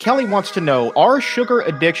Kelly wants to know, are sugar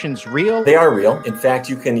addictions real? They are real. In fact,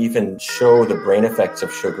 you can even show the brain effects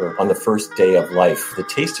of sugar on the first day of life. The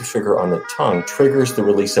taste of sugar on the tongue triggers the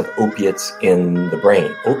release of opiates in the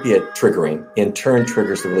brain. Opiate triggering, in turn,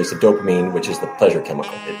 triggers the release of dopamine, which is the pleasure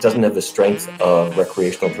chemical. It doesn't have the strength of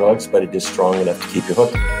recreational drugs, but it is strong enough to keep you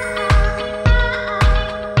hooked.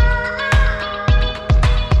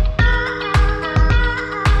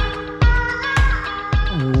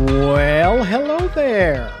 Well, hello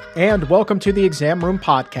there, and welcome to the Exam Room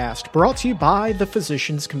Podcast, brought to you by the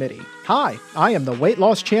Physicians Committee. Hi, I am the weight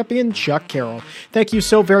loss champion, Chuck Carroll. Thank you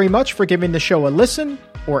so very much for giving the show a listen,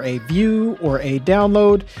 or a view, or a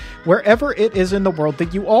download, wherever it is in the world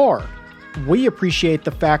that you are. We appreciate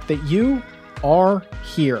the fact that you are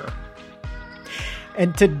here.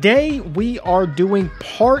 And today we are doing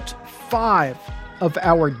part 5 of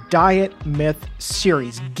our Diet Myth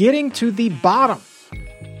series, getting to the bottom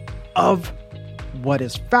of what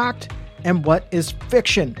is fact and what is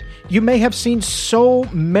fiction. You may have seen so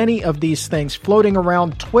many of these things floating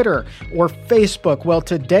around Twitter or Facebook. Well,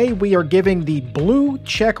 today we are giving the blue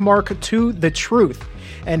check mark to the truth,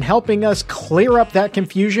 and helping us clear up that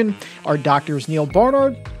confusion are Drs. Neil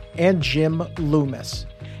Barnard and Jim Loomis.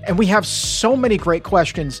 And we have so many great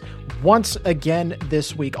questions once again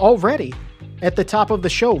this week. Already at the top of the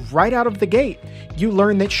show, right out of the gate, you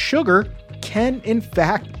learn that sugar can in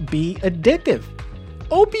fact be addictive.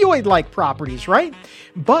 Opioid-like properties, right?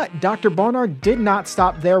 But Dr. Barnard did not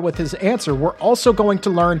stop there with his answer. We're also going to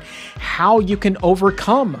learn how you can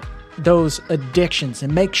overcome those addictions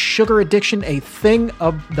and make sugar addiction a thing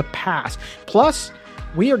of the past. Plus,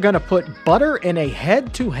 we are going to put butter in a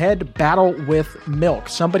head-to-head battle with milk.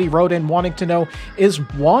 Somebody wrote in wanting to know, is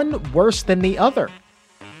one worse than the other?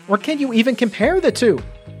 Or can you even compare the two?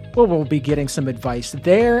 Well, we'll be getting some advice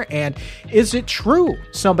there. And is it true,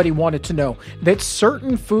 somebody wanted to know, that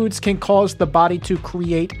certain foods can cause the body to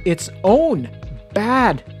create its own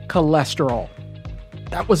bad cholesterol?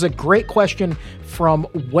 That was a great question from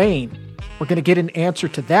Wayne. We're going to get an answer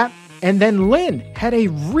to that. And then Lynn had a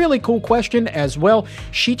really cool question as well.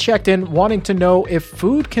 She checked in wanting to know if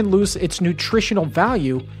food can lose its nutritional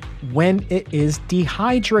value when it is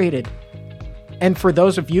dehydrated. And for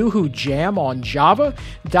those of you who jam on Java,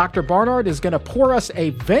 Dr. Barnard is going to pour us a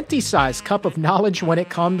venti-sized cup of knowledge when it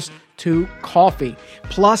comes to coffee.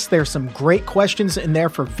 Plus, there's some great questions in there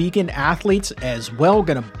for vegan athletes as well.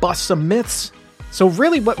 Going to bust some myths. So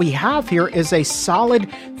really what we have here is a solid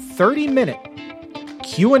 30-minute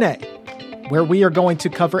Q&A where we are going to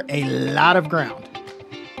cover a lot of ground.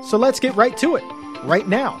 So let's get right to it right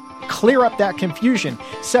now. Clear up that confusion.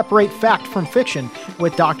 Separate fact from fiction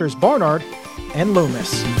with Drs. Barnard and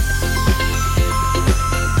Loomis.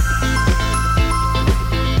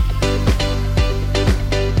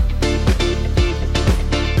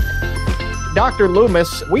 Dr.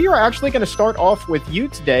 Loomis, we are actually going to start off with you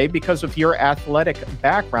today because of your athletic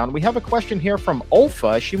background. We have a question here from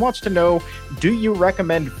Olfa. She wants to know, do you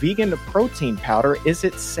recommend vegan protein powder? Is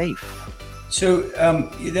it safe? So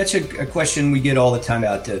that's a question we get all the time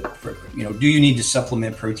about, do you need to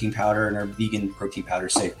supplement protein powder, and are vegan protein powder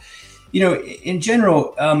safe? In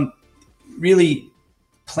general, really,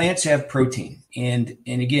 plants have protein. And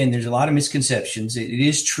again, there's a lot of misconceptions. It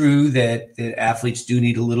is true that athletes do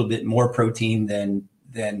need a little bit more protein than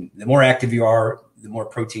the more active you are, the more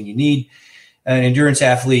protein you need. An endurance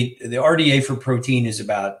athlete, the RDA for protein is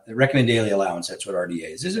about the recommended daily allowance. That's what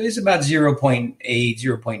RDA is. It's about 0.8,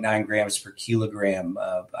 0.9 grams per kilogram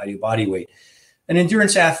of ideal body weight. An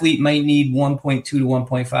endurance athlete might need 1.2 to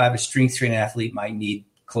 1.5. A strength training athlete might need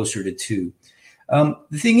closer to 2.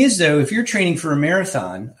 The thing is, though, if you're training for a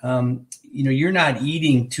marathon, you're not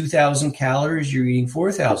eating 2,000 calories, you're eating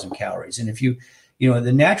 4,000 calories. And if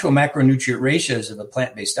the natural macronutrient ratios of a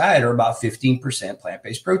plant-based diet are about 15%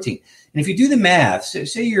 plant-based protein. And if you do the math, so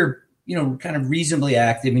say you're, kind of reasonably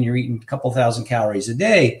active and you're eating a couple thousand calories a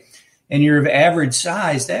day, and you're of average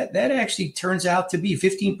size, that actually turns out to be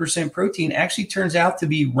 15% protein actually turns out to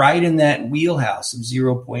be right in that wheelhouse of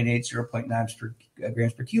 0.8, 0.9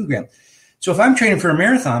 grams per kilogram. So if I'm training for a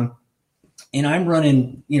marathon and I'm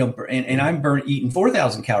running, and I'm eating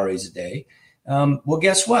 4,000 calories a day, well,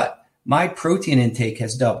 guess what? My protein intake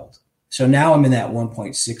has doubled. So now I'm in that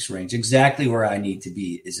 1.6 range, exactly where I need to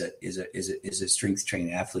be as a strength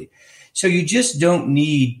training athlete. So you just don't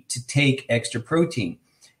need to take extra protein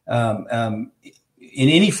in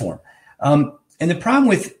any form. And the problem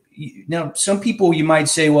with, now, some people, you might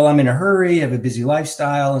say, well, I'm in a hurry, I have a busy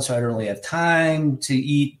lifestyle, and so I don't really have time to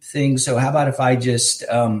eat things. So how about if I just,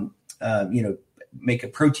 make a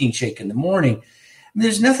protein shake in the morning?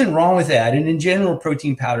 There's nothing wrong with that. And in general,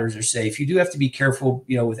 protein powders are safe. You do have to be careful,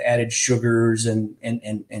 with added sugars and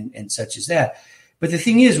such as that. But the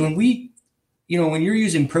thing is, when you're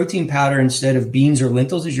using protein powder instead of beans or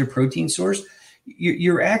lentils as your protein source,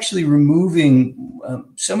 you're actually removing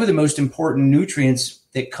some of the most important nutrients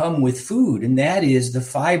that come with food. And that is the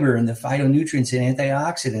fiber and the phytonutrients and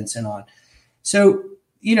antioxidants and on. So,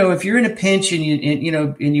 if you're in a pinch and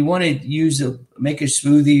you want to make a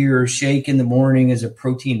smoothie or a shake in the morning as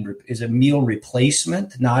a meal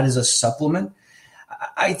replacement, not as a supplement,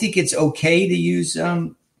 I think it's okay to use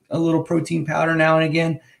a little protein powder now and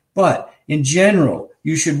again. But in general,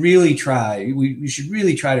 we should really try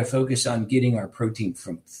to focus on getting our protein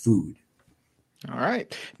from food. All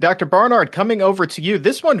right. Dr. Barnard, coming over to you.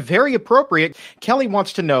 This one, very appropriate. Kelly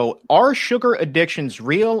wants to know, are sugar addictions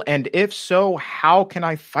real? And if so, how can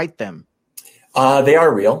I fight them? They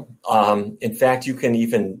are real. In fact, you can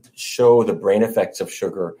even show the brain effects of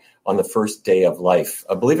sugar on the first day of life.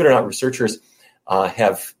 Believe it or not, researchers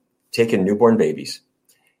have taken newborn babies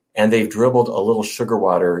and they've dribbled a little sugar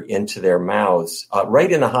water into their mouths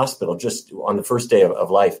right in the hospital, just on the first day of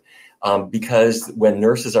life. Because when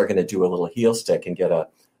nurses are going to do a little heel stick and get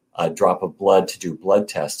a drop of blood to do blood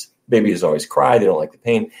tests, babies always cry, they don't like the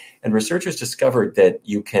pain. And researchers discovered that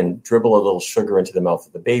you can dribble a little sugar into the mouth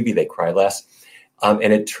of the baby, they cry less.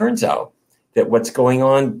 And it turns out that what's going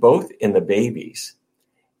on both in the babies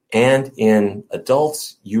and in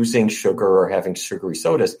adults using sugar or having sugary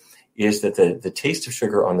sodas is that the taste of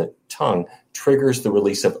sugar on the tongue triggers the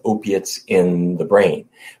release of opiates in the brain,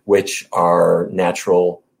 which are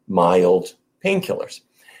natural mild painkillers.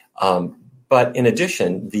 But in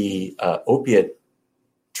addition, the opiate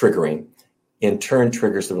triggering in turn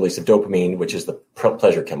triggers the release of dopamine, which is the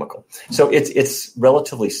pleasure chemical. So it's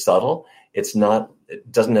relatively subtle. It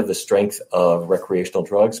doesn't have the strength of recreational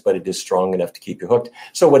drugs, but it is strong enough to keep you hooked.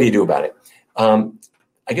 So what do you do about it?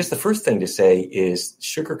 I guess the first thing to say is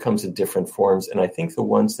sugar comes in different forms. And I think the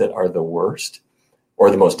ones that are the worst or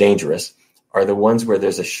the most dangerous are the ones where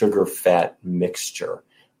there's a sugar-fat mixture,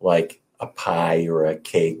 like a pie or a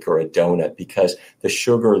cake or a donut, because the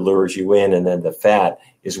sugar lures you in and then the fat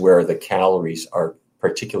is where the calories are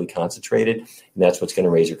particularly concentrated, and that's what's going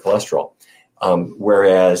to raise your cholesterol.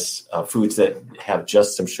 Whereas foods that have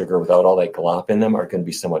just some sugar without all that glop in them are going to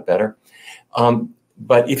be somewhat better.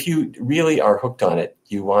 But if you really are hooked on it,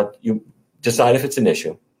 you decide if it's an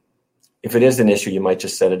issue. If it is an issue, you might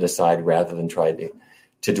just set it aside rather than try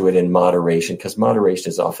to do it in moderation, because moderation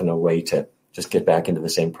is often a way to just get back into the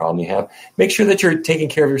same problem you have. Make sure that you're taking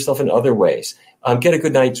care of yourself in other ways. Get a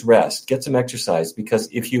good night's rest. Get some exercise, because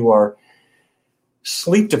if you are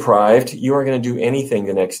sleep deprived, you are going to do anything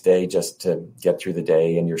the next day just to get through the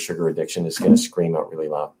day, and your sugar addiction is going to scream out really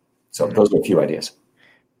loud. So those are a few ideas.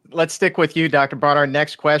 Let's stick with you, Dr. Barnard.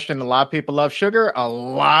 Next question. A lot of people love sugar. A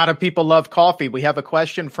lot of people love coffee. We have a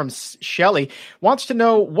question from Shelley. Wants to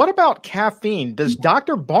know, what about caffeine? Does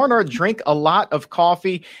Dr. Barnard drink a lot of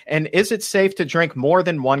coffee? And is it safe to drink more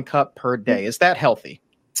than 1 cup per day? Is that healthy?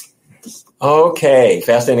 Okay.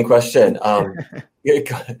 Fascinating question.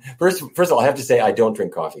 First of all, I have to say I don't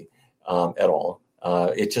drink coffee at all.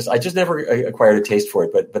 I just never acquired a taste for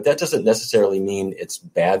it, but that doesn't necessarily mean it's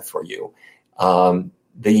bad for you.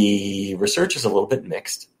 The research is a little bit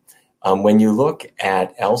mixed. When you look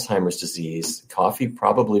at Alzheimer's disease, coffee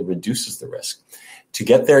probably reduces the risk. To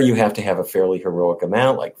get there, you have to have a fairly heroic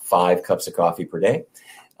amount, like 5 cups of coffee per day.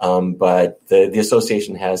 But the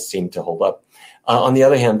association has seemed to hold up. On the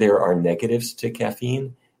other hand, there are negatives to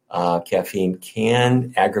caffeine. Caffeine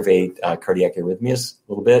can aggravate cardiac arrhythmias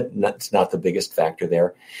a little bit. It's not the biggest factor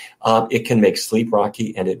there. It can make sleep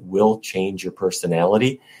rocky, and it will change your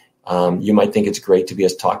personality. You might think it's great to be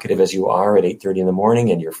as talkative as you are at 8:30 in the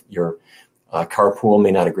morning, and your carpool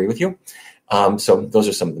may not agree with you. So those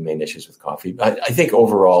are some of the main issues with coffee. I think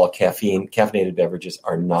overall, caffeinated beverages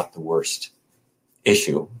are not the worst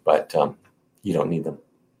issue, but you don't need them.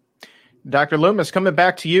 Dr. Loomis, coming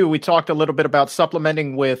back to you, we talked a little bit about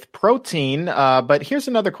supplementing with protein, but here's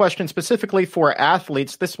another question specifically for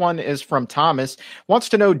athletes. This one is from Thomas. Wants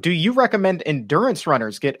to know, do you recommend endurance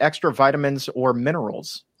runners get extra vitamins or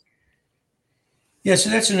minerals? Yeah,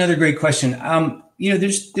 so that's another great question.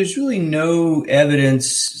 There's really no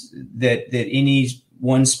evidence that any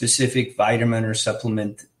one specific vitamin or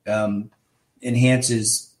supplement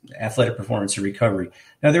enhances athletic performance or recovery.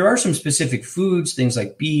 Now, there are some specific foods, things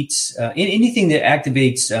like beets, anything that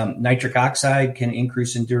activates nitric oxide can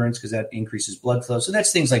increase endurance because that increases blood flow. So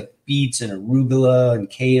that's things like beets and arugula and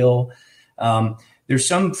kale. There's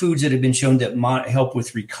some foods that have been shown that help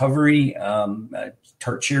with recovery,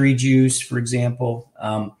 tart cherry juice, for example.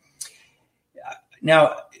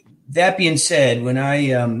 Now, that being said, when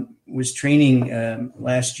I was training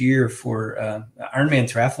last year for Ironman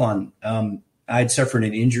triathlon, I'd suffered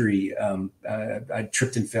an injury. I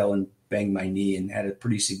tripped and fell and banged my knee and had a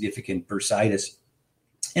pretty significant bursitis.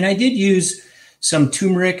 And I did use some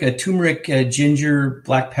a turmeric ginger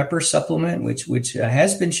black pepper supplement, which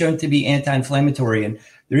has been shown to be anti-inflammatory. And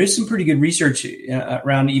there is some pretty good research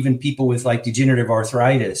around even people with like degenerative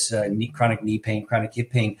arthritis, chronic knee pain, chronic hip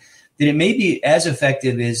pain, that it may be as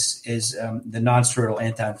effective as the non-steroidal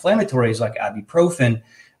anti-inflammatories like ibuprofen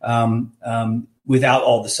without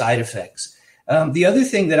all the side effects. The other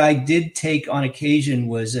thing that I did take on occasion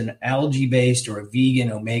was an algae-based or a vegan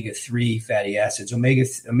omega-3 fatty acids.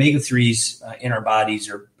 Omega-3s in our bodies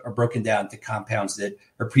are broken down to compounds that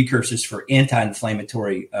are precursors for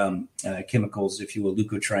anti-inflammatory chemicals, if you will,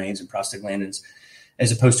 leukotrienes and prostaglandins,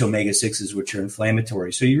 as opposed to omega-6s, which are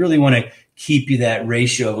inflammatory. So you really want to keep that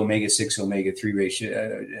ratio of omega-6, omega-3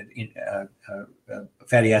 ratio,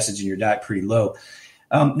 fatty acids in your diet pretty low.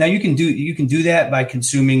 Now you can do that by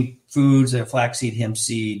consuming foods like flaxseed, hemp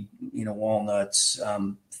seed, walnuts,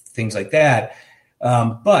 things like that.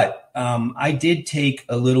 But I did take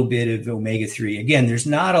a little bit of omega-3. Again, there's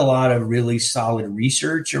not a lot of really solid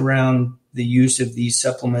research around the use of these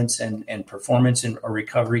supplements and performance or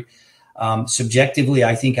recovery. Subjectively,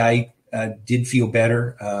 I think I did feel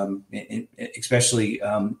better, especially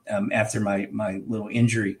after my little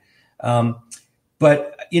injury.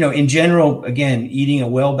 But, in general, again, eating a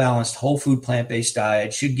well-balanced whole food plant-based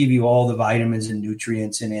diet should give you all the vitamins and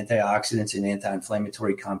nutrients and antioxidants and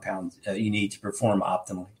anti-inflammatory compounds you need to perform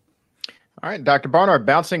optimally. All right, Dr. Barnard,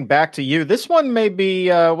 bouncing back to you. This one may be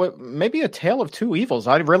a tale of two evils.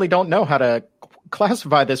 I really don't know how to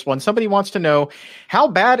classify this one. Somebody wants to know, how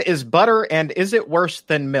bad is butter and is it worse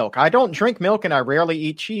than milk? I don't drink milk and I rarely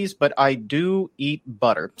eat cheese, but I do eat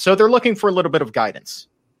butter. So they're looking for a little bit of guidance.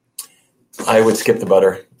 I would skip the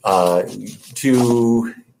butter.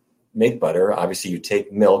 To make butter, obviously you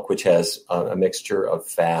take milk, which has a mixture of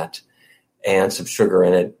fat and some sugar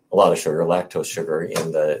in it, a lot of sugar, lactose sugar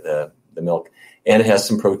in the milk, and it has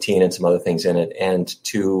some protein and some other things in it. And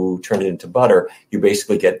to turn it into butter, you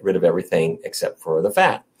basically get rid of everything except for the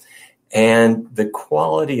fat. And the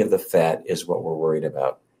quality of the fat is what we're worried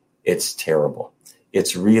about. It's terrible.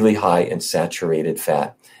 It's really high in saturated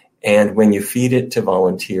fat. And when you feed it to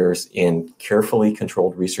volunteers in carefully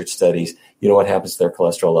controlled research studies, you know what happens to their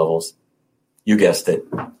cholesterol levels? You guessed it.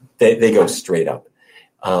 They go straight up.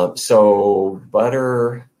 So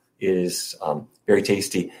butter is very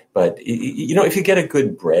tasty. But, if you get a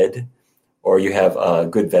good bread or you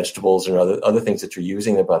have good vegetables or other things that you're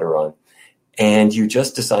using the butter on, and you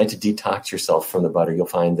just decide to detox yourself from the butter, you'll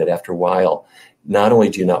find that after a while, not only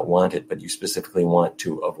do you not want it, but you specifically want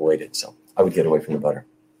to avoid it. So I would get away from the butter.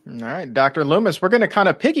 All right, Dr. Loomis, we're going to kind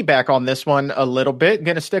of piggyback on this one a little bit.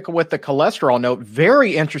 Going to stick with the cholesterol note.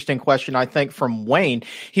 Very interesting question, I think, from Wayne.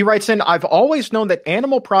 He writes in, I've always known that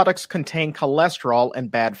animal products contain cholesterol and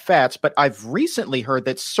bad fats, but I've recently heard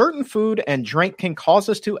that certain food and drink can cause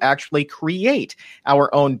us to actually create our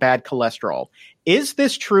own bad cholesterol. Is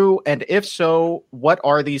this true? And if so, what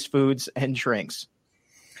are these foods and drinks?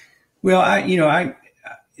 Well,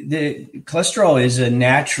 the cholesterol is a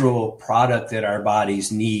natural product that our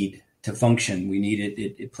bodies need to function. We need it.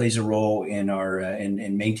 It plays a role in our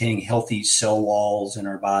in maintaining healthy cell walls in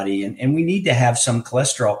our body, and we need to have some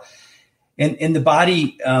cholesterol. And the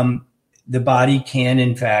body can,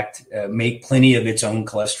 in fact, make plenty of its own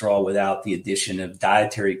cholesterol without the addition of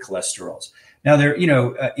dietary cholesterols. Now,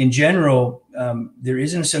 in general, there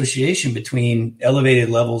is an association between elevated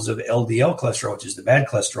levels of LDL cholesterol, which is the bad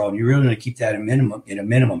cholesterol, and you really want to keep that in a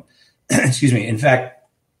minimum. Excuse me. In fact,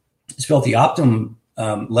 it's felt the optimum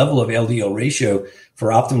level of LDL ratio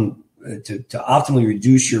for to optimally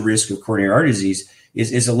reduce your risk of coronary artery disease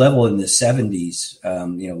is a level in the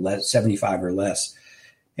 70s, 75 or less.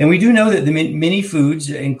 And we do know that many foods,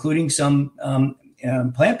 including some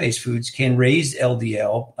plant-based foods, can raise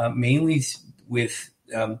LDL mainly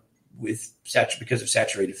because of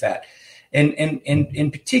saturated fat, and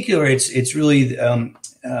in particular, it's really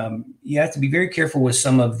you have to be very careful with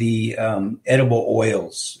some of the edible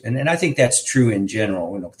oils, and I think that's true in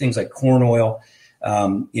general. Things like corn oil,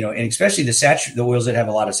 and especially the oils that have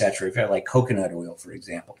a lot of saturated fat, like coconut oil, for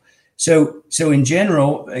example. So in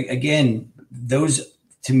general, again, those.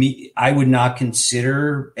 To me, I would not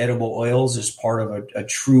consider edible oils as part of a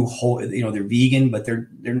true whole. They're vegan, but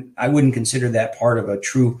I wouldn't consider that part of a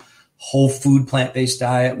true whole food plant-based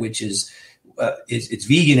diet, which is it's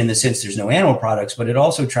vegan in the sense there's no animal products, but it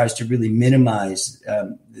also tries to really minimize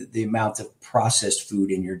the amount of processed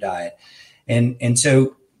food in your diet. And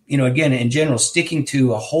so again, in general, sticking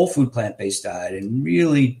to a whole food plant-based diet and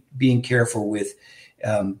really being careful with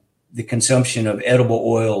the consumption of edible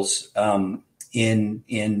oils in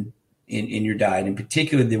your diet, in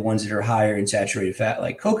particular the ones that are higher in saturated fat,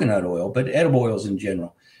 like coconut oil, but edible oils in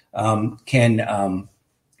general can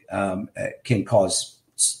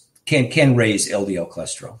raise LDL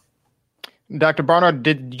cholesterol. Dr. Barnard,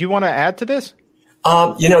 did you want to add to this?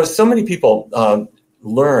 So many people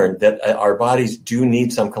learn that our bodies do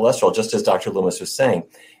need some cholesterol, just as Dr. Loomis was saying,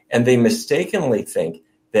 and they mistakenly think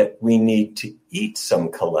that we need to eat some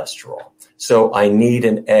cholesterol. So I need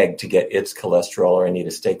an egg to get its cholesterol, or I need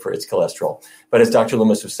a steak for its cholesterol. But as Dr.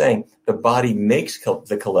 Loomis was saying, the body makes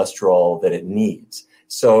the cholesterol that it needs.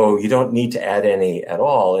 So you don't need to add any at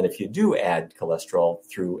all. And if you do add cholesterol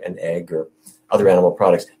through an egg or other animal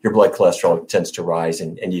products, your blood cholesterol tends to rise,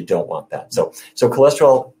 and you don't want that. So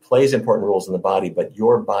cholesterol plays important roles in the body, but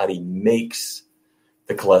your body makes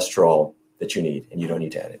the cholesterol that you need, and you don't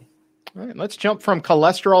need to add any. All right, let's jump from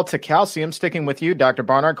cholesterol to calcium. Sticking with you, Dr.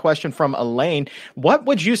 Barnard, question from Elaine. What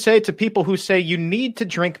would you say to people who say you need to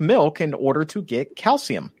drink milk in order to get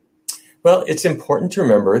calcium? Well, it's important to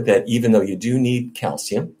remember that even though you do need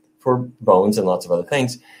calcium for bones and lots of other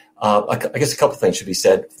things, I guess a couple things should be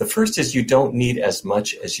said. The first is you don't need as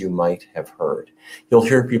much as you might have heard. You'll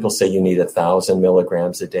hear people say you need 1,000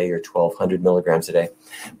 milligrams a day or 1,200 milligrams a day.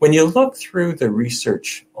 When you look through the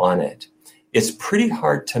research on it, it's pretty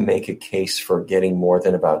hard to make a case for getting more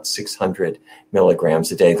than about 600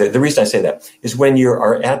 milligrams a day. The reason I say that is when you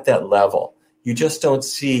are at that level, you just don't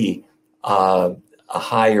see a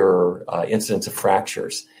higher incidence of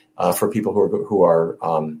fractures for people who are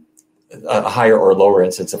a higher or lower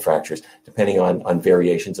incidence of fractures, depending on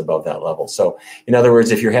variations above that level. So, in other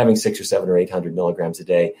words, if you're having 600 or 700 or 800 milligrams a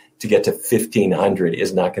day, to get to 1,500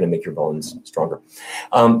 is not going to make your bones stronger.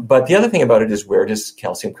 But the other thing about it is, where does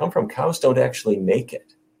calcium come from? Cows don't actually make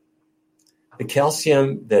it. The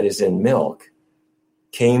calcium that is in milk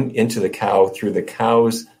came into the cow through the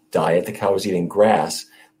cow's diet. The cow is eating grass,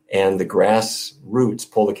 and the grass roots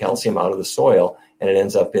pull the calcium out of the soil, and it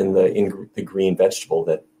ends up in the green vegetable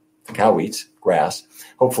that the cow eats, grass.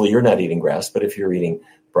 Hopefully you're not eating grass, but if you're eating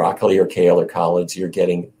broccoli or kale or collards, you're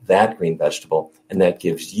getting that green vegetable, and that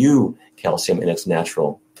gives you calcium in its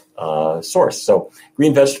natural source. So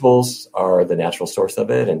green vegetables are the natural source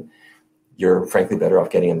of it, and you're frankly better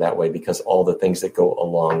off getting them that way, because all the things that go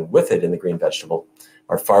along with it in the green vegetable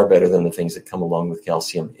are far better than the things that come along with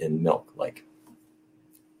calcium in milk, like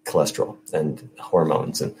cholesterol and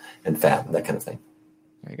hormones and fat and that kind of thing.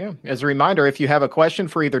 There you go. As a reminder, if you have a question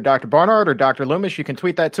for either Dr. Barnard or Dr. Loomis, you can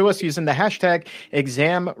tweet that to us using the hashtag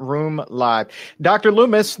ExamRoomLive. Dr.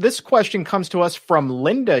 Loomis, this question comes to us from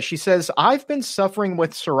Linda. She says, I've been suffering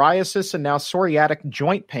with psoriasis and now psoriatic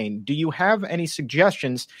joint pain. Do you have any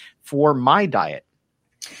suggestions for my diet?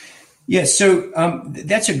 Yes, so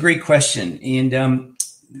that's a great question. And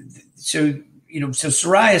so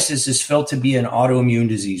psoriasis is felt to be an autoimmune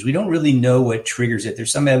disease. We don't really know what triggers it. There's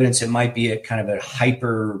some evidence it might be a kind of a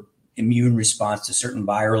hyper immune response to certain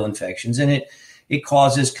viral infections, and it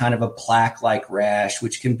causes kind of a plaque-like rash,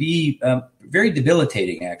 which can be very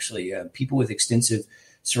debilitating, actually. People with extensive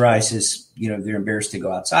psoriasis, they're embarrassed to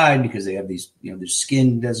go outside because they have these, their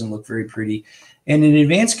skin doesn't look very pretty. And in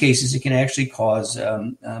advanced cases, it can actually cause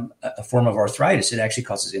a form of arthritis. It actually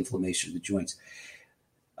causes inflammation of the joints.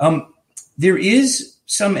 There is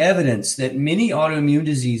some evidence that many autoimmune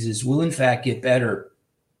diseases will, in fact, get better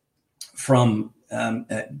from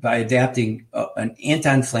by adapting an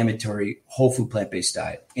anti-inflammatory whole food plant-based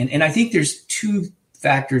diet. And I think there's two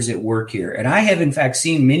factors at work here. And I have, in fact,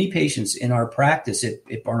 seen many patients in our practice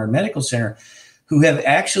at Barnard Medical Center who have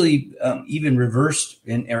actually even reversed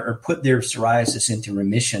or put their psoriasis into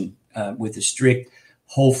remission with a strict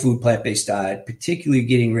whole food plant-based diet, particularly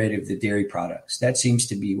getting rid of the dairy products. That seems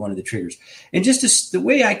to be one of the triggers. And just the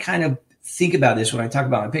way I kind of think about this when I talk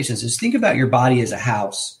about my patients is think about your body as a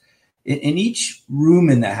house. In each room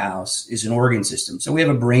in the house is an organ system. So we have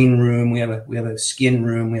a brain room, we have a skin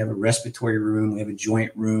room, we have a respiratory room, we have a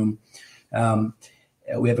joint room, we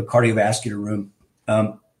have a cardiovascular room.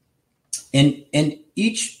 And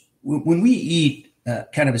each, when we eat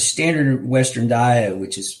kind of a standard Western diet,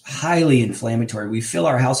 which is highly inflammatory, we fill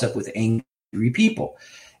our house up with angry people.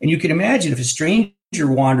 And you can imagine if a stranger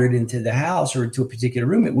wandered into the house or into a particular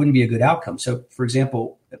room, it wouldn't be a good outcome. So, for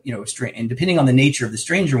example, and depending on the nature of the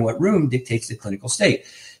stranger and what room dictates the clinical state.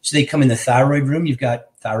 So they come in the thyroid room, you've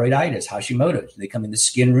got thyroiditis, Hashimoto's. They come in the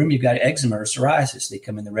skin room, you've got eczema or psoriasis. They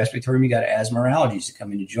come in the respiratory room, you've got asthma or allergies. They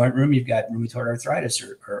come in the joint room, you've got rheumatoid arthritis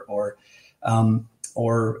or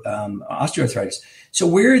osteoarthritis. So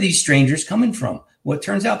where are these strangers coming from? Well, it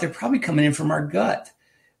turns out they're probably coming in from our gut.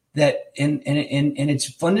 That and it's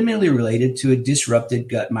fundamentally related to a disrupted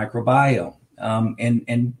gut microbiome.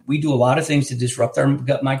 And we do a lot of things to disrupt our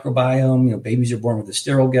gut microbiome. You know, babies are born with a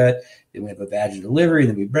sterile gut. Then we have a vaginal delivery.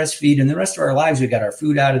 Then we breastfeed. And the rest of our lives, we got our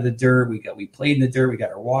food out of the dirt. We played in the dirt. We got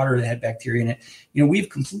our water that had bacteria in it. You know, we've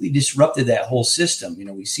completely disrupted that whole system. You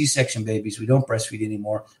know, we C-section babies. We don't breastfeed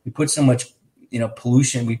anymore. We put so much,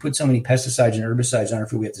 pollution. We put so many pesticides and herbicides on our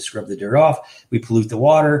food. We have to scrub the dirt off. We pollute the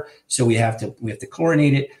water. So we have to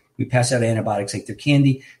chlorinate it. We pass out antibiotics like they're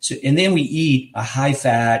candy. So, and then we eat a high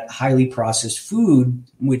fat, highly processed food,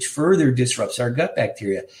 which further disrupts our gut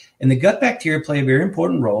bacteria. And the gut bacteria play a very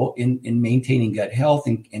important role in maintaining gut health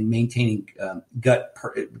and maintaining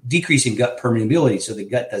decreasing gut permeability, so the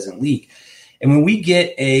gut doesn't leak. And when we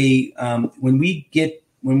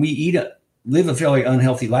live a fairly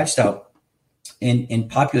unhealthy lifestyle and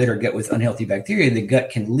populate our gut with unhealthy bacteria, the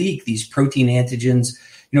gut can leak these protein antigens.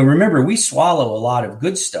 Remember, we swallow a lot of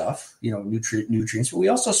good stuff, nutrients, but we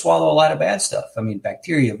also swallow a lot of bad stuff. I mean,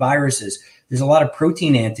 bacteria, viruses, there's a lot of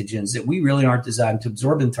protein antigens that we really aren't designed to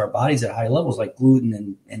absorb into our bodies at high levels, like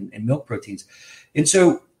gluten and milk proteins. And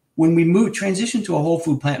so when we transition to a whole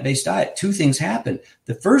food plant-based diet, two things happen.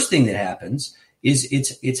 The first thing that happens is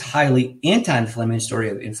it's highly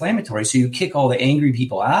inflammatory. So you kick all the angry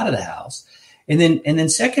people out of the house. And then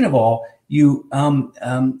second of all, and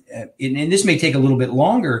this may take a little bit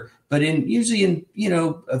longer, but usually in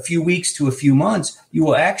a few weeks to a few months, you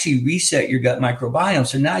will actually reset your gut microbiome.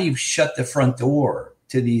 So now you've shut the front door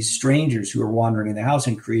to these strangers who are wandering in the house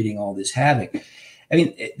and creating all this havoc. I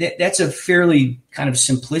mean, that's a fairly kind of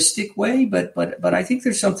simplistic way, but I think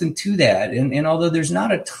there's something to that. And although there's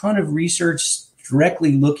not a ton of research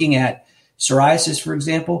directly looking at psoriasis, for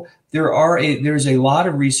example, there's a lot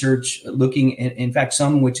of research looking, in fact,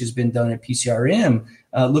 some which has been done at PCRM,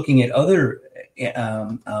 looking at other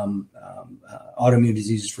autoimmune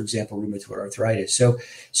diseases, for example, rheumatoid arthritis. So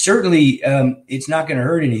certainly it's not going to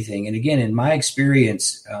hurt anything. And again, in my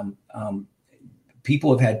experience,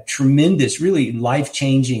 people have had tremendous, really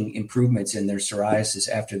life-changing improvements in their psoriasis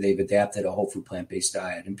after they've adapted a whole food plant-based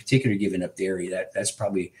diet, in particular giving up dairy. That's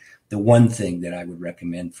probably the one thing that I would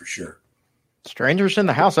recommend for sure. Strangers in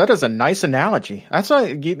the house. That is a nice analogy.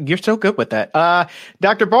 You're so good with that.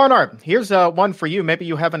 Dr. Barnard, here's one for you. Maybe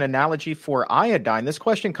you have an analogy for iodine. This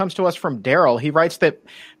question comes to us from Daryl. He writes that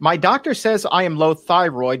my doctor says I am low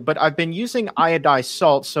thyroid, but I've been using iodized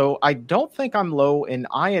salt, so I don't think I'm low in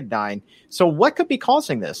iodine. So what could be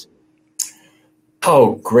causing this?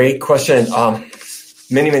 Oh, great question.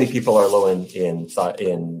 Many people are low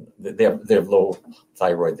they have low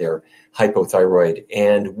thyroid. They're hypothyroid,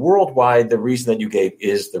 and worldwide, the reason that you gave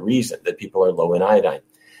is the reason that people are low in iodine.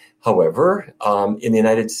 However, in the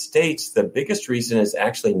United States, the biggest reason is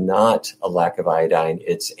actually not a lack of iodine.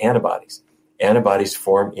 It's antibodies. Antibodies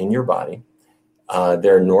form in your body.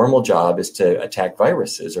 Their normal job is to attack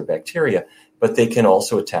viruses or bacteria, but they can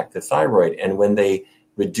also attack the thyroid. And when they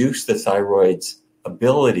reduce the thyroid's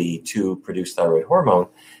ability to produce thyroid hormone,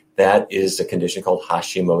 that is a condition called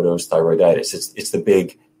Hashimoto's thyroiditis. It's the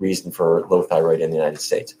big reason for low thyroid in the United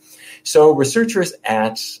States. So researchers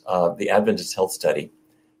at the Adventist Health Study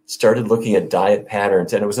started looking at diet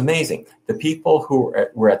patterns, and it was amazing. The people who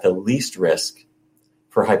were at the least risk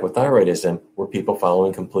for hypothyroidism were people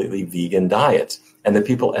following completely vegan diets. And the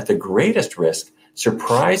people at the greatest risk,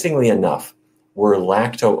 surprisingly enough, were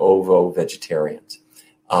lacto-ovo vegetarians.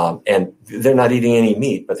 And they're not eating any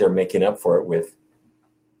meat, but they're making up for it with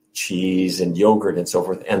cheese and yogurt and so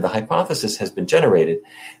forth. And the hypothesis has been generated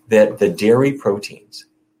that the dairy proteins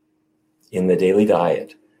in the daily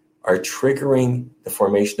diet are triggering the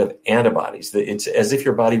formation of antibodies. It's as if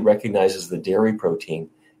your body recognizes the dairy protein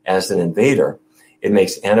as an invader. It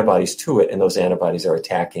makes antibodies to it, and those antibodies are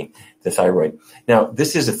attacking the thyroid. Now,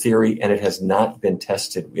 this is a theory, and it has not been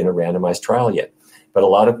tested in a randomized trial yet. But a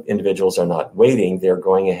lot of individuals are not waiting. They're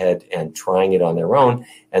going ahead and trying it on their own.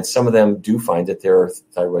 And some of them do find that their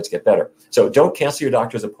thyroids get better. So don't cancel your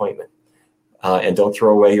doctor's appointment and don't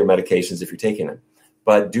throw away your medications if you're taking them.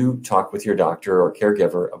 But do talk with your doctor or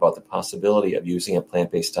caregiver about the possibility of using a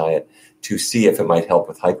plant-based diet to see if it might help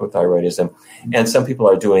with hypothyroidism. And some people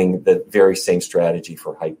are doing the very same strategy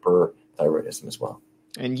for hyperthyroidism as well.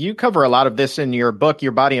 And you cover a lot of this in your book,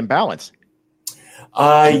 Your Body in Balance.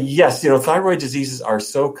 Yes, thyroid diseases are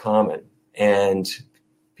so common, and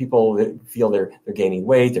people feel they're gaining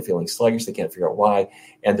weight, they're feeling sluggish, they can't figure out why,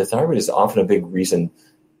 and the thyroid is often a big reason.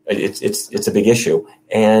 It's a big issue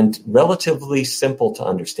and relatively simple to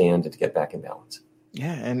understand and to get back in balance.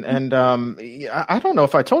 Yeah, I don't know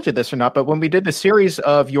if I told you this or not, but when we did the series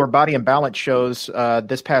of Your Body and Balance shows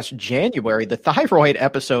this past January, the thyroid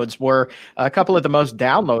episodes were a couple of the most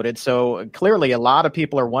downloaded. So clearly, a lot of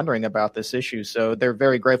people are wondering about this issue. So they're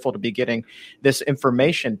very grateful to be getting this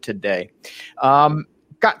information today.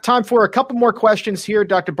 Got time for a couple more questions here,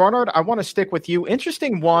 Dr. Barnard. I want to stick with you.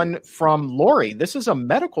 Interesting one from Lori. This is a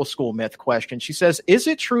medical school myth question. She says, is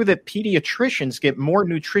it true that pediatricians get more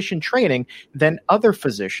nutrition training than other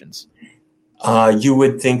physicians? You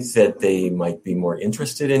would think that they might be more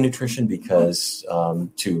interested in nutrition because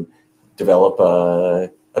to develop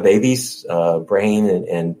a baby's brain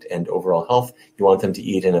and overall health, you want them to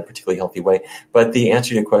eat in a particularly healthy way. But the answer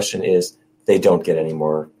to your question is they don't get any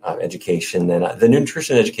more education. And the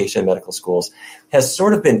nutrition education in medical schools has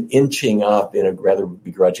sort of been inching up in a rather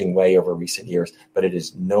begrudging way over recent years, but it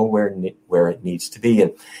is nowhere where it needs to be.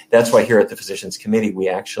 And that's why here at the Physicians Committee, we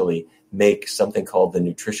actually make something called the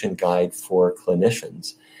Nutrition Guide for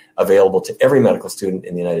Clinicians available to every medical student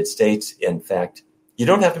in the United States. In fact, you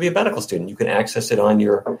don't have to be a medical student. You can access it on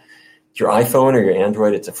your iPhone or your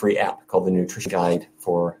Android. It's a free app called the Nutrition Guide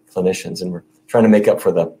for Clinicians. And we're trying to make up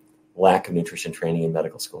for the lack of nutrition training in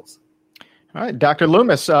medical schools. All right, Dr.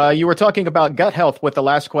 Loomis, you were talking about gut health with the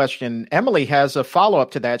last question. Emily has a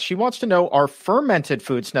follow-up to that. She wants to know, are fermented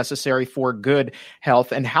foods necessary for good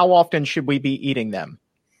health, and how often should we be eating them?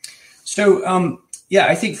 So,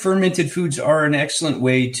 I think fermented foods are an excellent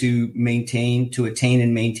way to attain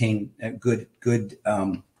and maintain good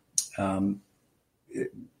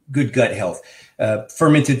gut health.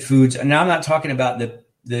 Fermented foods, and now I'm not talking about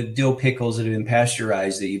the dill pickles that have been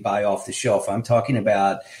pasteurized that you buy off the shelf. I'm talking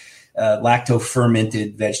about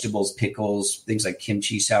lacto-fermented vegetables, pickles, things like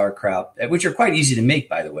kimchi, sauerkraut, which are quite easy to make,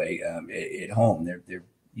 by the way, at home. They're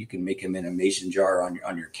you can make them in a mason jar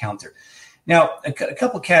on your counter. Now, a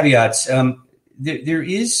couple caveats. There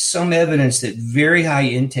is some evidence that very high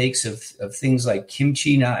intakes of things like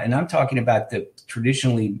kimchi, and I'm talking about the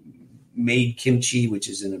traditionally made kimchi, which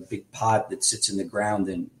is in a big pot that sits in the ground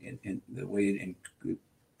and the way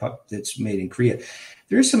that's made in Korea.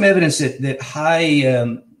 There is some evidence that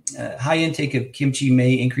high intake of kimchi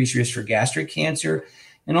may increase risk for gastric cancer,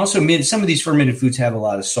 and also some of these fermented foods have a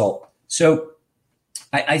lot of salt. So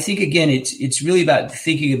I think again, it's really about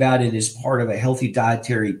thinking about it as part of a healthy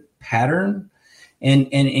dietary pattern,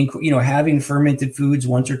 and having fermented foods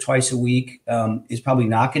once or twice a week is probably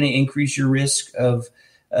not going to increase your risk of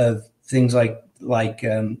things like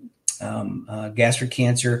gastric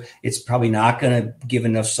cancer. It's probably not going to give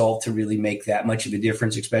enough salt to really make that much of a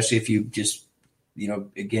difference, especially if you just,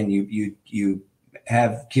 again, you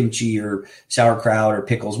have kimchi or sauerkraut or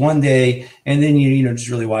pickles one day, and then you just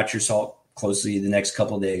really watch your salt closely the next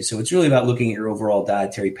couple of days. So it's really about looking at your overall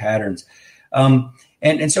dietary patterns.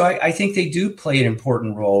 And so I think they do play an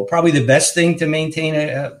important role. Probably the best thing to maintain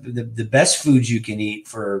the best foods you can eat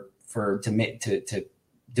to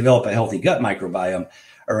develop a healthy gut microbiome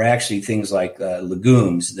are actually things like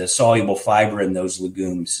legumes. The soluble fiber in those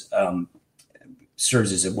legumes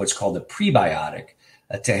serves as what's called a prebiotic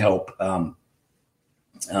to help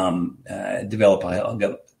develop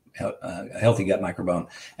a healthy gut microbiome.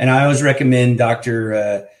 And I always recommend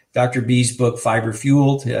Dr. B's book, Fiber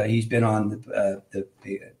Fueled. He's been on the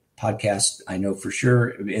podcast, I know for sure,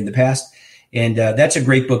 in the past. And that's a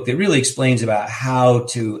great book that really explains about how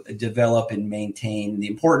to develop and maintain the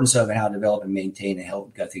importance of and how to develop and maintain a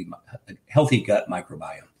healthy gut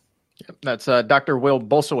microbiome. Yep, that's Dr. Will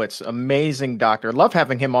Bolsowitz, amazing doctor. Love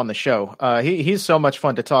having him on the show. He's so much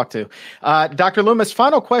fun to talk to. Dr. Loomis,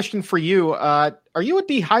 final question for you. Are you a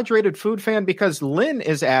dehydrated food fan? Because Lynn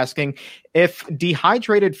is asking if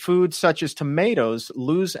dehydrated foods such as tomatoes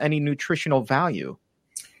lose any nutritional value.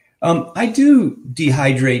 I do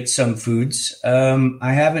dehydrate some foods.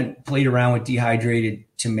 I haven't played around with dehydrated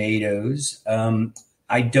tomatoes.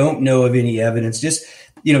 I don't know of any evidence. Just,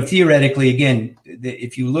 theoretically, again,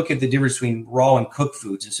 if you look at the difference between raw and cooked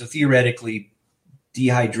foods, and so theoretically,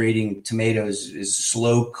 dehydrating tomatoes is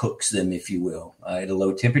slow cooks them, if you will, at a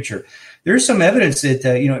low temperature. There's some evidence that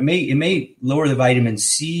it may lower the vitamin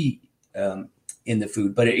C in the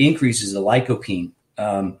food, but it increases the lycopene.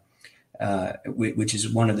 Which is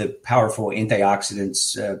one of the powerful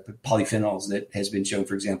antioxidants, polyphenols that has been shown,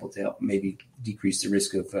 for example, to help maybe decrease the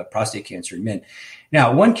risk of prostate cancer in men.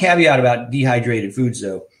 Now, one caveat about dehydrated foods,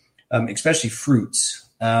 though, especially fruits,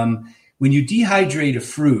 when you dehydrate a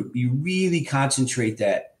fruit, you really concentrate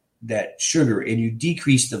that sugar and you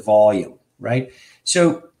decrease the volume, right?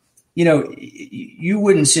 So, you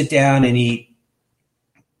wouldn't sit down and eat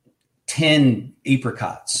 10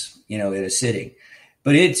 apricots, at a sitting.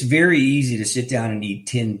 But it's very easy to sit down and eat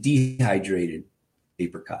 10 dehydrated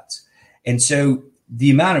apricots. And so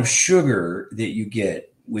the amount of sugar that you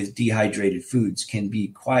get with dehydrated foods can be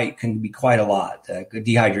quite a lot,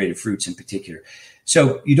 dehydrated fruits in particular.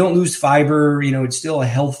 So you don't lose fiber, it's still a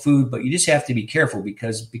health food, but you just have to be careful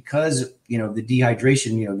because, the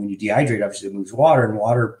dehydration, when you dehydrate, obviously it moves water, and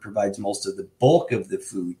water provides most of the bulk of the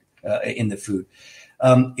food in the food.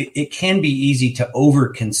 It can be easy to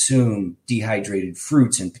overconsume dehydrated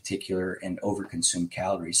fruits in particular and overconsume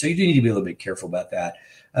calories. So you do need to be a little bit careful about that.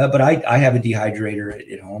 But I have a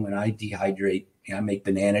dehydrator at home, and I dehydrate. I make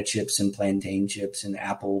banana chips and plantain chips and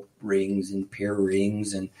apple rings and pear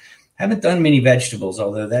rings, and haven't done many vegetables,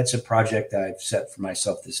 although that's a project I've set for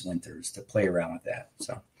myself this winter, is to play around with that.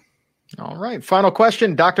 So. All right. Final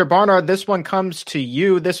question, Dr. Barnard. This one comes to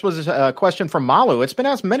you. This was a question from Malu. It's been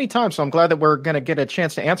asked many times, so I'm glad that we're going to get a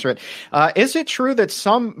chance to answer it. Is it true that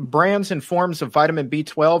some brands and forms of vitamin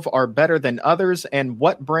B12 are better than others? And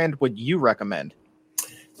what brand would you recommend?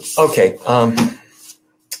 Okay.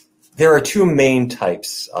 There are two main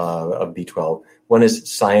types of B12. One is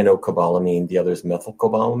cyanocobalamin, the other is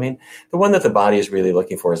methylcobalamin. The one that the body is really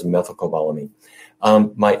looking for is methylcobalamin.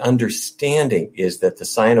 My understanding is that the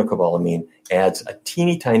cyanocobalamin adds a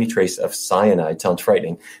teeny tiny trace of cyanide. Sounds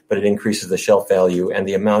frightening, but it increases the shelf value, and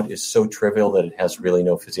the amount is so trivial that it has really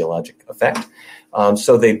no physiologic effect.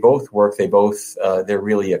 So they both work. They're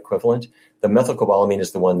really equivalent. The methylcobalamin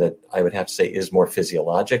is the one that I would have to say is more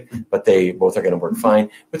physiologic, but they both are going to work fine.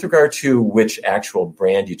 With regard to which actual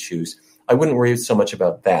brand you choose, I wouldn't worry so much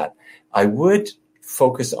about that. I would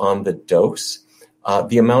focus on the dose.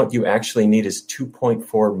 The amount you actually need is 2.4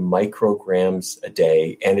 micrograms a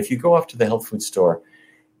day. And if you go off to the health food store,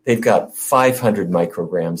 they've got 500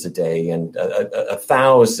 micrograms a day and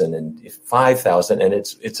 1,000 and 5,000. And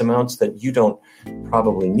it's amounts that you don't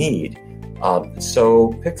probably need.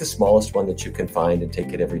 So pick the smallest one that you can find and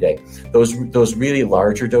take it every day. Those really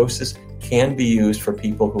larger doses can be used for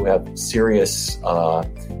people who have serious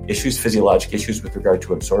physiologic issues with regard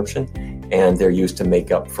to absorption, and they're used to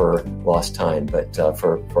make up for lost time. But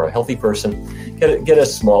for a healthy person, get a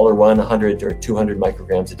smaller one, 100 or 200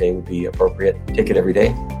 micrograms a day would be appropriate. Take it every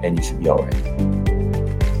day, and you should be all right.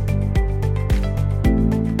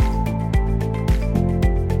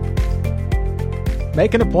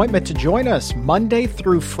 Make an appointment to join us Monday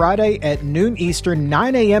through Friday at noon Eastern,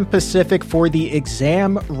 9 a.m. Pacific for the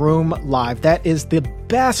Exam Room Live. That is the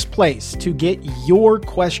best place to get your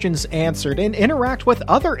questions answered and interact with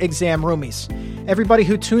other exam roomies. Everybody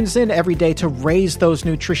who tunes in every day to raise those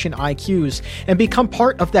nutrition IQs and become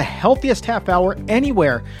part of the healthiest half hour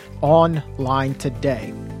anywhere online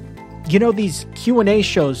today. These Q&A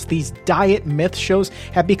shows, these diet myth shows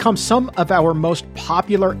have become some of our most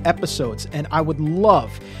popular episodes, and I would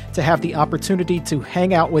love to have the opportunity to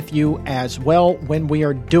hang out with you as well when we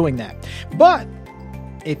are doing that. But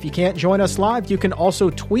if you can't join us live, you can also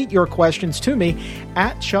tweet your questions to me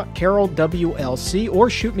at Chuck Carroll WLC or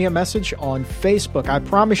shoot me a message on Facebook. I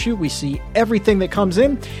promise you we see everything that comes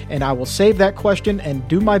in, and I will save that question and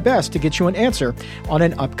do my best to get you an answer on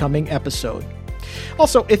an upcoming episode.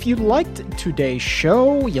 Also, if you liked today's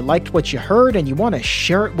show, you liked what you heard, and you want to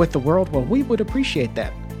share it with the world, well, we would appreciate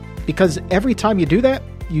that. Because every time you do that,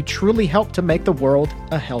 you truly help to make the world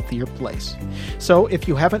a healthier place. So if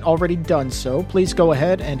you haven't already done so, please go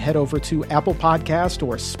ahead and head over to Apple Podcast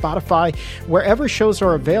or Spotify, wherever shows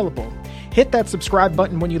are available. Hit that subscribe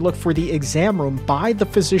button when you look for the Exam Room by the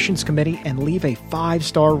Physicians Committee and leave a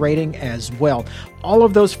 5-star rating as well. All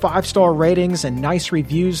of those 5-star ratings and nice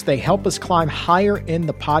reviews, they help us climb higher in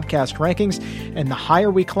the podcast rankings. And the higher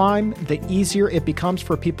we climb, the easier it becomes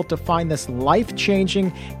for people to find this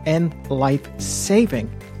life-changing and life-saving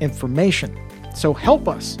information. So help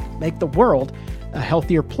us make the world a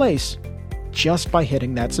healthier place just by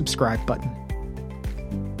hitting that subscribe button.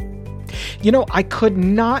 I could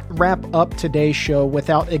not wrap up today's show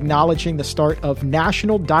without acknowledging the start of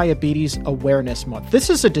National Diabetes Awareness Month. This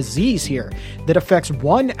is a disease here that affects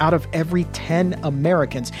 1 out of every 10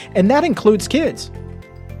 Americans, and that includes kids.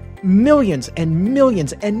 Millions and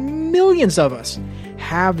millions and millions of us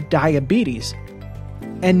have diabetes,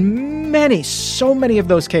 and so many of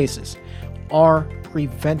those cases are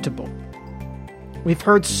preventable. We've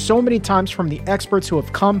heard so many times from the experts who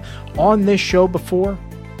have come on this show before,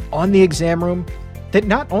 on the Exam Room, that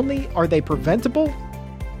not only are they preventable,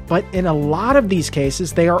 but in a lot of these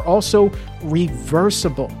cases, they are also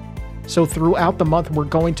reversible. So throughout the month, we're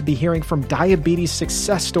going to be hearing from diabetes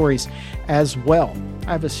success stories as well.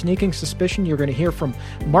 I have a sneaking suspicion you're going to hear from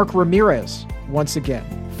Mark Ramirez once again,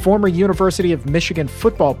 former University of Michigan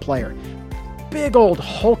football player, big old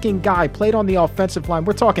hulking guy, played on the offensive line.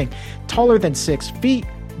 We're talking taller than 6 feet,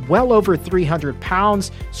 well over 300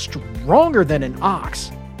 pounds, stronger than an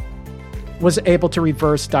ox, was able to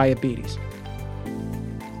reverse diabetes.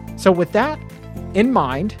 So with that in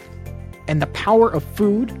mind, and the power of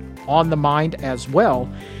food on the mind as well,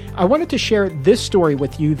 I wanted to share this story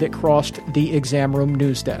with you that crossed the exam room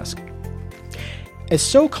news desk. A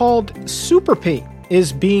so-called Super P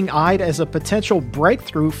is being eyed as a potential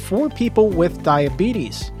breakthrough for people with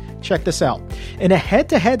diabetes. Check this out. In a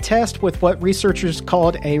head-to-head test with what researchers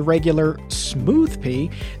called a regular smooth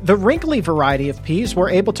pea, the wrinkly variety of peas were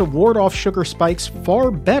able to ward off sugar spikes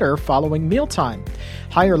far better following mealtime.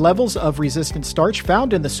 Higher levels of resistant starch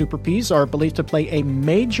found in the super peas are believed to play a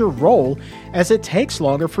major role, as it takes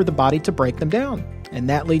longer for the body to break them down. And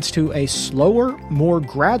that leads to a slower, more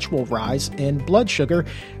gradual rise in blood sugar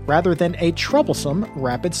rather than a troublesome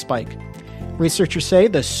rapid spike. Researchers say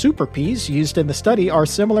the super peas used in the study are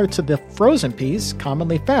similar to the frozen peas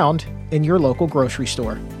commonly found in your local grocery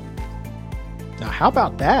store. Now, how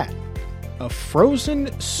about that? A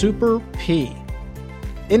frozen super pea.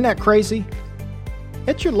 Isn't that crazy?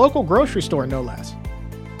 At your local grocery store, no less.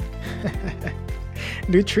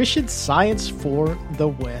 Nutrition science for the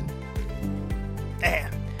win.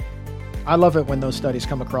 Man, I love it when those studies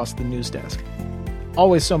come across the news desk.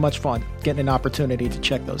 Always so much fun getting an opportunity to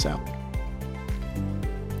check those out.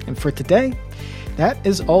 And for today, that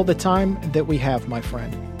is all the time that we have, my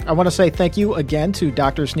friend. I want to say thank you again to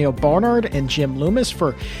Drs. Neil Barnard and Jim Loomis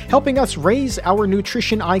for helping us raise our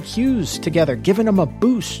nutrition IQs together, giving them a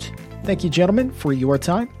boost. Thank you, gentlemen, for your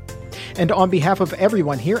time. And on behalf of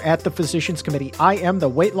everyone here at the Physicians Committee, I am the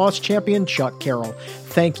weight loss champion, Chuck Carroll.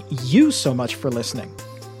 Thank you so much for listening.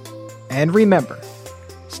 And remember,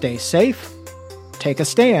 stay safe, take a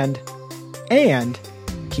stand, and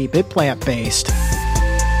keep it plant-based.